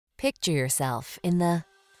Picture yourself in the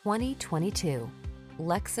 2022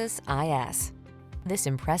 Lexus IS. This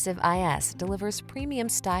impressive IS delivers premium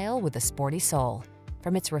style with a sporty soul.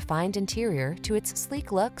 From its refined interior to its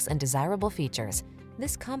sleek looks and desirable features,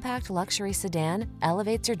 this compact luxury sedan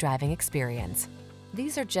elevates your driving experience.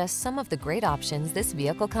 These are just some of the great options this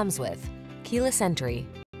vehicle comes with: keyless entry,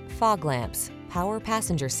 fog lamps, power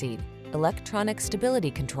passenger seat, electronic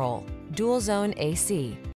stability control, dual zone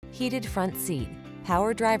AC, heated front seat,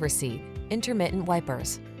 power driver seat, intermittent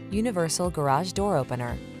wipers, universal garage door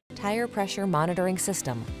opener, tire pressure monitoring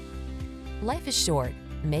system. Life is short,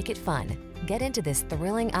 make it fun. Get into this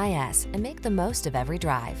thrilling IS and make the most of every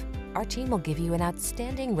drive. Our team will give you an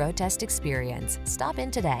outstanding road test experience. Stop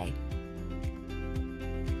in today.